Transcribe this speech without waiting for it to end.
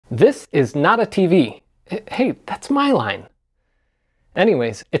This is not a TV. Hey, that's my line.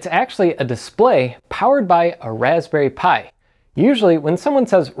 Anyways, it's actually a display powered by a Raspberry Pi. Usually, when someone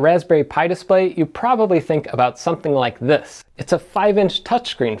says Raspberry Pi display, you probably think about something like this. It's a 5-inch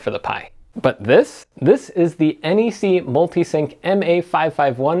touchscreen for the Pi. But this is the NEC Multisync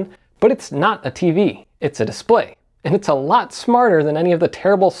MA551, but it's not a TV. It's a display. And it's a lot smarter than any of the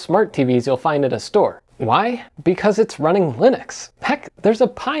terrible smart TVs you'll find at a store. Why? Because it's running Linux. Heck, there's a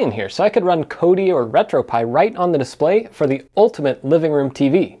Pi in here, so I could run Kodi or RetroPie right on the display for the ultimate living room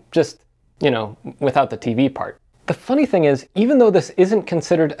TV. Just, you know, without the TV part. The funny thing is, even though this isn't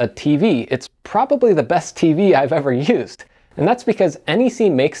considered a TV, it's probably the best TV I've ever used. And that's because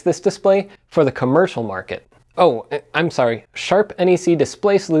NEC makes this display for the commercial market. Oh, I'm sorry, Sharp NEC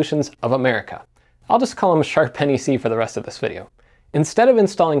Display Solutions of America. I'll just call them Sharp NEC for the rest of this video. Instead of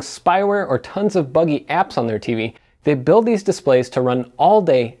installing spyware or tons of buggy apps on their TV, they build these displays to run all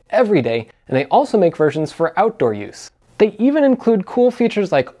day, every day, and they also make versions for outdoor use. They even include cool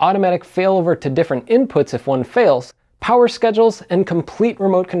features like automatic failover to different inputs if one fails, power schedules, and complete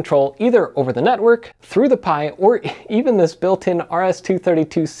remote control either over the network, through the Pi, or even this built-in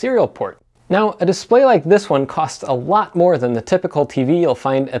RS-232 serial port. Now, a display like this one costs a lot more than the typical TV you'll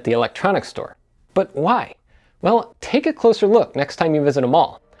find at the electronics store. But why? Well, take a closer look next time you visit a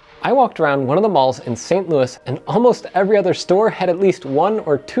mall. I walked around one of the malls in St. Louis and almost every other store had at least one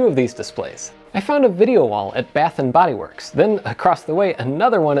or two of these displays. I found a video wall at Bath & Body Works, then across the way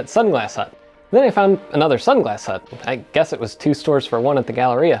another one at Sunglass Hut. Then I found another Sunglass Hut. I guess it was 2 stores for one at the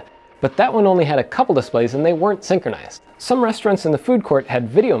Galleria, but that one only had a couple displays and they weren't synchronized. Some restaurants in the food court had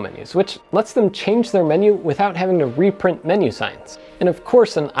video menus, which lets them change their menu without having to reprint menu signs. And of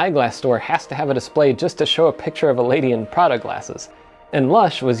course an eyeglass store has to have a display just to show a picture of a lady in Prada glasses. And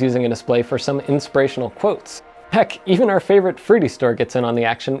Lush was using a display for some inspirational quotes. Heck, even our favorite fruity store gets in on the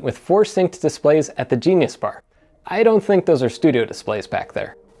action with 4 synced displays at the Genius Bar. I don't think those are studio displays back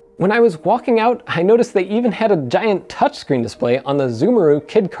there. When I was walking out, I noticed they even had a giant touchscreen display on the Zoomaroo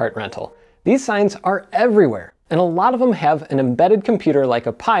kid cart rental. These signs are everywhere, and a lot of them have an embedded computer like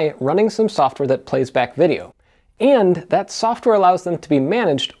a Pi running some software that plays back video. And that software allows them to be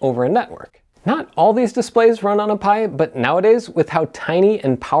managed over a network. Not all these displays run on a Pi, but nowadays, with how tiny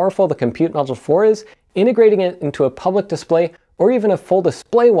and powerful the Compute Module 4 is, integrating it into a public display or even a full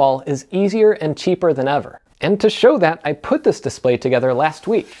display wall is easier and cheaper than ever. And to show that, I put this display together last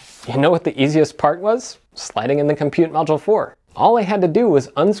week. You know what the easiest part was? Sliding in the Compute Module 4. All I had to do was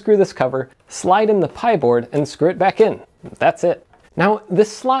unscrew this cover, slide in the Pi board, and screw it back in. That's it. Now,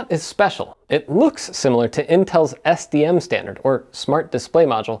 this slot is special. It looks similar to Intel's SDM standard, or Smart Display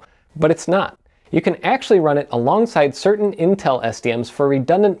Module, but it's not. You can actually run it alongside certain Intel SDMs for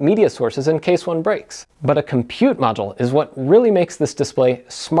redundant media sources in case one breaks. But a compute module is what really makes this display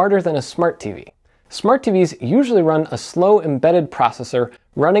smarter than a smart TV. Smart TVs usually run a slow embedded processor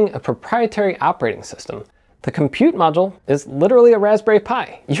running a proprietary operating system. The compute module is literally a Raspberry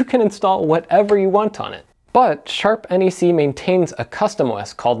Pi. You can install whatever you want on it. But Sharp NEC maintains a custom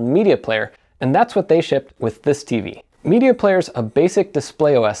OS called MediaPlayer, and that's what they shipped with this TV. MediaPlayer's a basic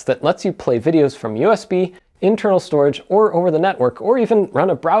display OS that lets you play videos from USB, internal storage, or over the network, or even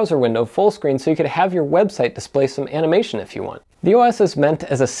run a browser window full screen so you could have your website display some animation if you want. The OS is meant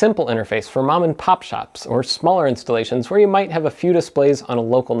as a simple interface for mom and pop shops or smaller installations where you might have a few displays on a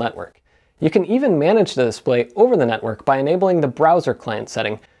local network. You can even manage the display over the network by enabling the browser client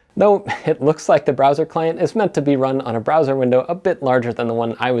setting, though it looks like the browser client is meant to be run on a browser window a bit larger than the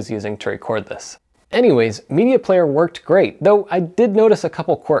one I was using to record this. Anyways, MediaPlayer worked great, though I did notice a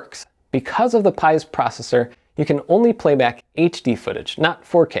couple quirks. Because of the Pi's processor, you can only play back HD footage, not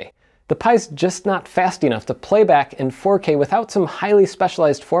 4K. The Pi's just not fast enough to play back in 4K without some highly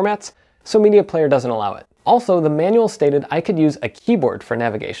specialized formats, so MediaPlayer doesn't allow it. Also, the manual stated I could use a keyboard for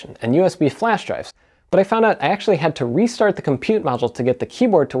navigation and USB flash drives, but I found out I actually had to restart the compute module to get the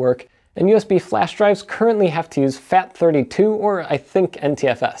keyboard to work, and USB flash drives currently have to use FAT32 or I think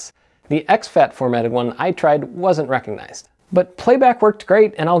NTFS. The exFAT formatted one I tried wasn't recognized. But playback worked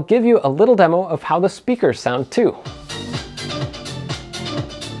great, and I'll give you a little demo of how the speakers sound too.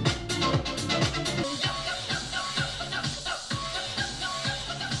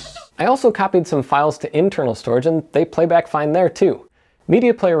 I also copied some files to internal storage and they play back fine there too.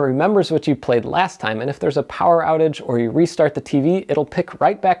 MediaPlayer remembers what you played last time, and if there's a power outage or you restart the TV, it'll pick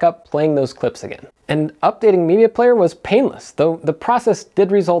right back up playing those clips again. And updating MediaPlayer was painless, though the process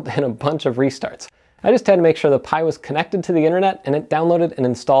did result in a bunch of restarts. I just had to make sure the Pi was connected to the internet and it downloaded and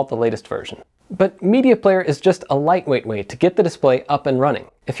installed the latest version. But MediaPlayer is just a lightweight way to get the display up and running.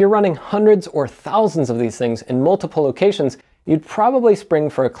 If you're running hundreds or thousands of these things in multiple locations, you'd probably spring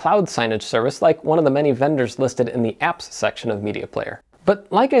for a cloud signage service like one of the many vendors listed in the apps section of MediaPlayer.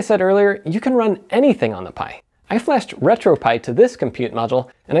 But like I said earlier, you can run anything on the Pi. I flashed RetroPie to this compute module,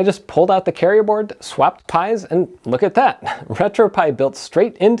 and I just pulled out the carrier board, swapped Pis, and look at that! RetroPie built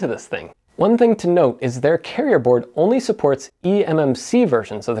straight into this thing. One thing to note is their carrier board only supports eMMC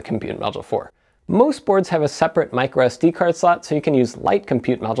versions of the compute module 4. Most boards have a separate microSD card slot, so you can use light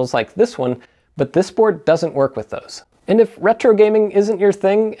compute modules like this one, but this board doesn't work with those. And if retro gaming isn't your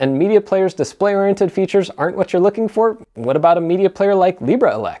thing, and MediaPlayer's display-oriented features aren't what you're looking for, what about a media player like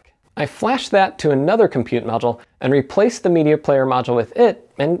LibreELEC? I flashed that to another compute module and replaced the MediaPlayer module with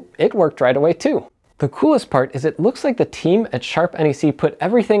it, and it worked right away too. The coolest part is it looks like the team at SharpNEC put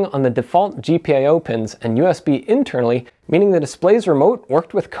everything on the default GPIO pins and USB internally, meaning the display's remote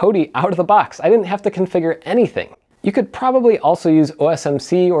worked with Kodi out of the box. I didn't have to configure anything. You could probably also use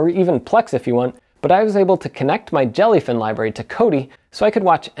OSMC or even Plex if you want, but I was able to connect my Jellyfin library to Kodi so I could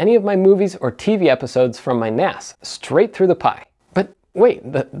watch any of my movies or TV episodes from my NAS straight through the Pi. But wait,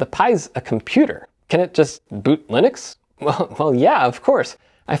 the Pi's a computer. Can it just boot Linux? Well, yeah, of course.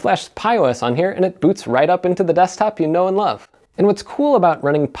 I flashed PiOS on here and it boots right up into the desktop you know and love. And what's cool about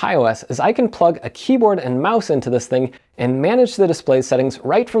running PiOS is I can plug a keyboard and mouse into this thing and manage the display settings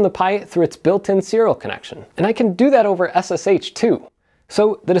right from the Pi through its built-in serial connection. And I can do that over SSH too.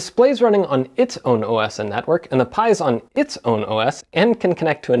 So the display's running on its own OS and network, and the Pi's on its own OS and can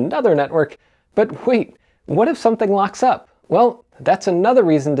connect to another network. But wait, what if something locks up? Well, that's another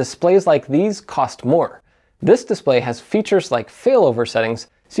reason displays like these cost more. This display has features like failover settings,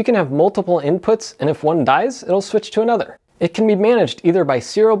 so you can have multiple inputs, and if one dies, it'll switch to another. It can be managed either by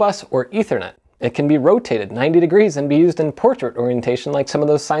serial bus or Ethernet. It can be rotated 90 degrees and be used in portrait orientation like some of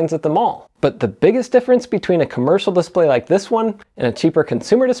those signs at the mall. But the biggest difference between a commercial display like this one and a cheaper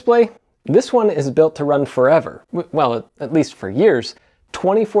consumer display, this one is built to run forever. Well, at least for years,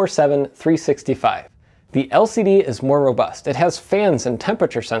 24/7, 365. The LCD is more robust. It has fans and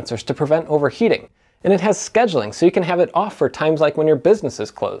temperature sensors to prevent overheating. And it has scheduling, so you can have it off for times like when your business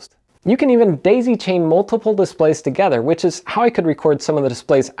is closed. You can even daisy chain multiple displays together, which is how I could record some of the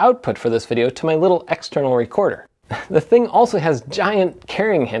display's output for this video to my little external recorder. The thing also has giant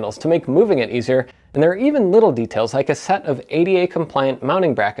carrying handles to make moving it easier, and there are even little details like a set of ADA compliant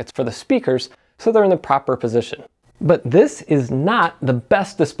mounting brackets for the speakers so they're in the proper position. But this is not the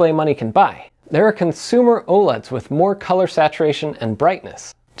best display money can buy. There are consumer OLEDs with more color saturation and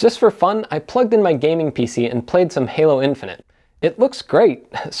brightness. Just for fun, I plugged in my gaming PC and played some Halo Infinite. It looks great,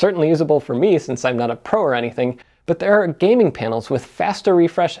 certainly usable for me since I'm not a pro or anything, but there are gaming panels with faster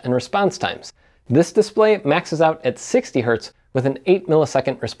refresh and response times. This display maxes out at 60 Hz with an 8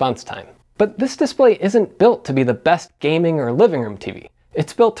 millisecond response time. But this display isn't built to be the best gaming or living room TV.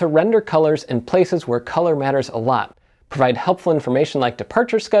 It's built to render colors in places where color matters a lot, provide helpful information like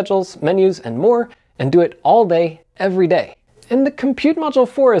departure schedules, menus, and more, and do it all day, every day. And the Compute Module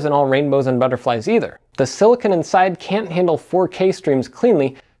 4 isn't all rainbows and butterflies either. The silicon inside can't handle 4K streams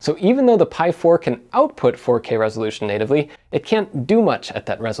cleanly, so even though the Pi 4 can output 4K resolution natively, it can't do much at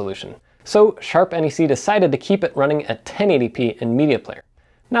that resolution. So SharpNEC decided to keep it running at 1080p in MediaPlayer.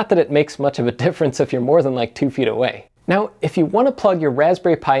 Not that it makes much of a difference if you're more than like 2 feet away. Now, if you want to plug your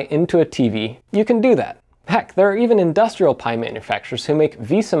Raspberry Pi into a TV, you can do that. Heck, there are even industrial Pi manufacturers who make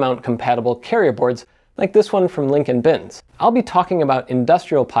VESA mount compatible carrier boards like this one from Lincoln Bins. I'll be talking about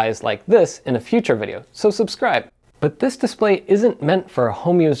industrial Pis like this in a future video, so subscribe. But this display isn't meant for a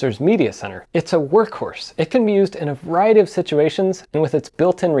home user's media center. It's a workhorse. It can be used in a variety of situations, and with its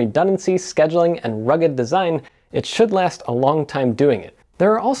built-in redundancy, scheduling, and rugged design, it should last a long time doing it.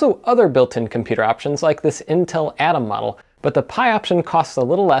 There are also other built-in computer options like this Intel Atom model, but the Pi option costs a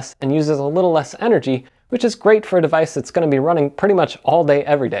little less and uses a little less energy, which is great for a device that's going to be running pretty much all day,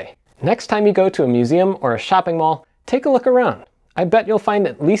 every day. Next time you go to a museum or a shopping mall, take a look around. I bet you'll find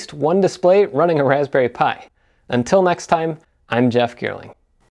at least one display running a Raspberry Pi. Until next time, I'm Jeff Geerling.